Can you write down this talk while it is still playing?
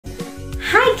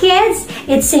Hi kids!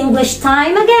 It's English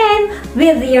time again!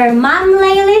 With your Mom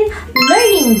Laylin,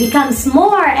 learning becomes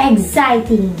more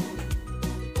exciting!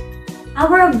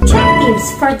 Our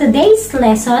objectives for today's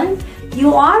lesson: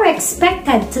 you are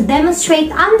expected to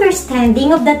demonstrate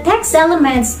understanding of the text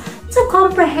elements to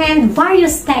comprehend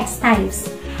various text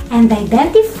types and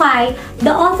identify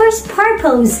the author's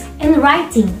purpose in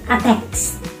writing a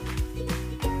text.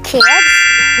 Kids,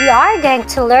 we are going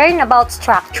to learn about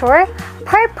structure,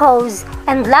 purpose,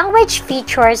 and language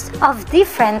features of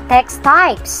different text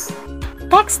types.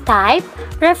 Text type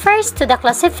refers to the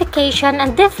classification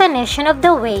and definition of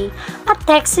the way a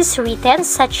text is written,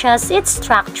 such as its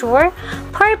structure,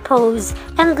 purpose,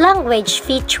 and language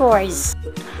features.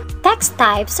 Text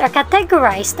types are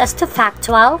categorized as to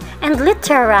factual and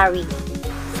literary.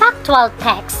 Factual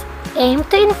texts aim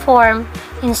to inform,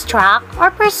 instruct,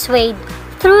 or persuade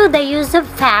through the use of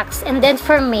facts and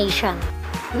information.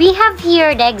 We have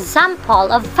here the example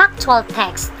of factual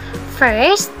text.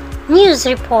 First, news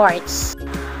reports.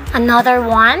 Another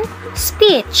one,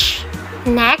 speech.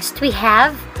 Next, we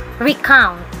have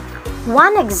recount.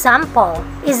 One example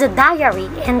is a diary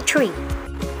entry.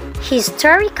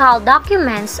 Historical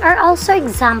documents are also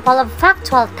example of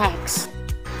factual text.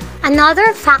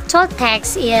 Another factual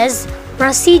text is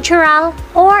procedural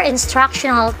or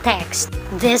instructional text.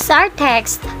 These are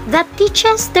texts that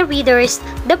teaches the readers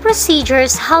the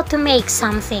procedures how to make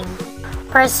something.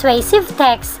 Persuasive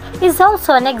text is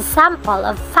also an example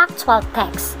of factual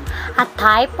text, a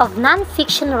type of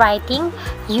non-fiction writing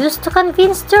used to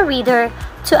convince the reader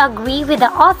to agree with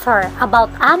the author about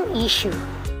an issue.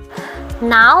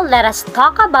 Now, let us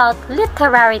talk about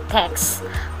literary texts.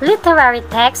 Literary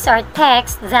texts are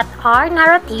texts that are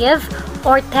narrative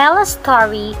or tell a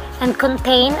story and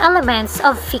contain elements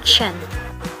of fiction.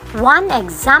 One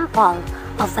example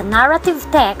of a narrative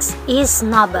text is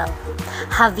novel.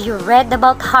 Have you read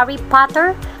about Harry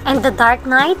Potter and the Dark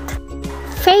Knight?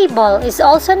 Fable is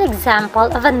also an example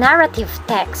of a narrative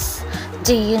text.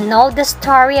 Do you know the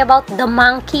story about the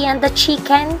monkey and the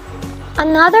chicken?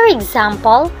 Another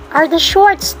example are the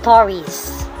short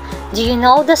stories. Do you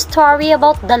know the story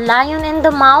about the lion and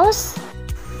the mouse?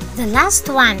 The last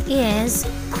one is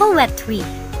poetry.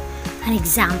 An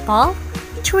example,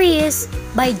 Trees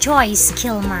by Joyce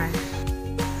Kilmer.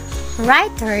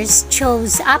 Writers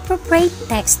chose appropriate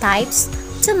text types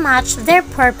to match their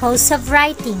purpose of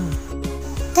writing.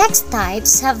 Text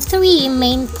types have three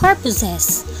main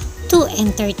purposes: to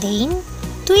entertain,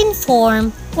 to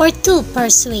inform, or to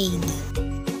persuade.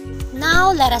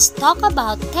 Now let us talk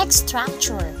about text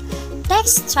structure.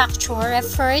 Text structure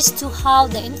refers to how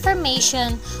the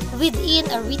information within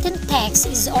a written text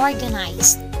is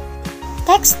organized.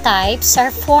 Text types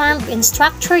are formed in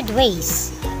structured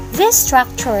ways. These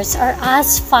structures are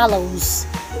as follows: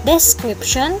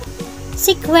 description,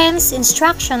 sequence,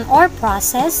 instruction or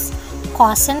process,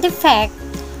 cause and effect,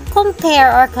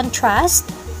 compare or contrast,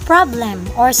 problem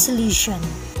or solution.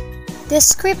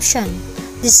 Description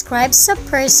describes a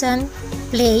person,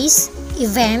 place,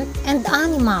 event, and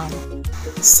animal.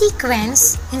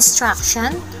 Sequence,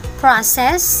 instruction,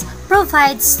 process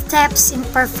provides steps in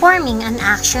performing an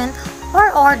action or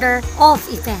order of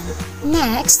event.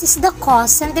 Next is the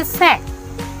cause and effect.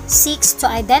 Seeks to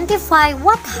identify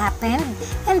what happened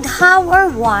and how or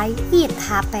why it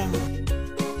happened.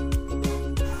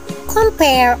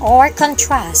 Compare or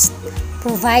contrast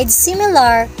provides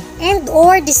similar and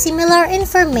or dissimilar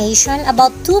information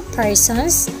about two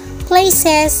persons,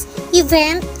 places,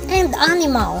 event, and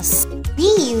animals.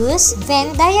 We use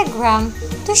Venn diagram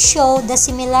to show the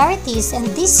similarities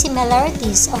and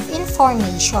dissimilarities of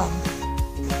information.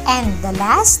 And the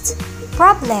last,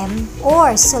 problem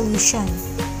or solution,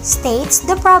 states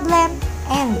the problem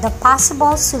and the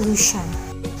possible solution.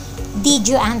 Did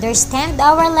you understand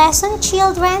our lesson,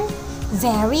 children?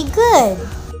 Very good!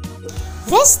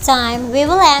 This time, we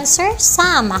will answer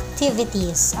some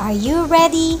activities. Are you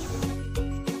ready?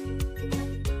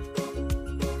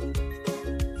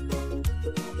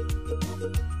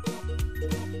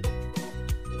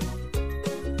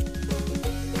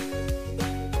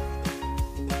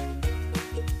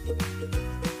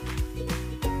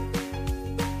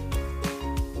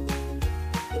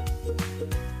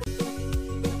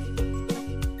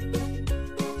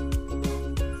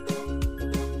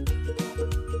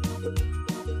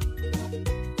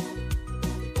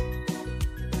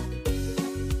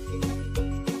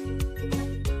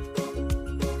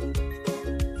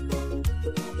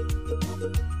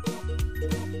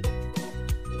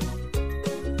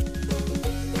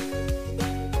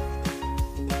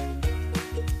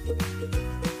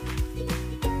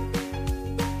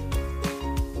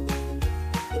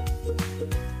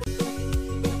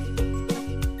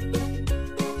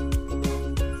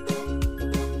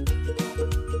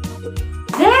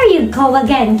 you go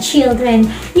again,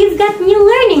 children. You've got new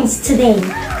learnings today.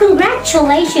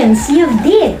 Congratulations, you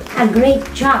did a great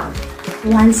job.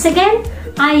 Once again,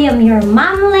 I am your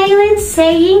Mom Laylin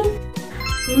saying,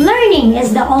 learning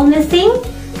is the only thing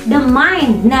the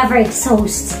mind never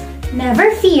exhausts,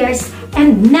 never fears,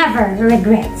 and never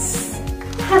regrets.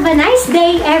 Have a nice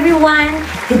day, everyone.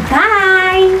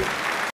 Goodbye.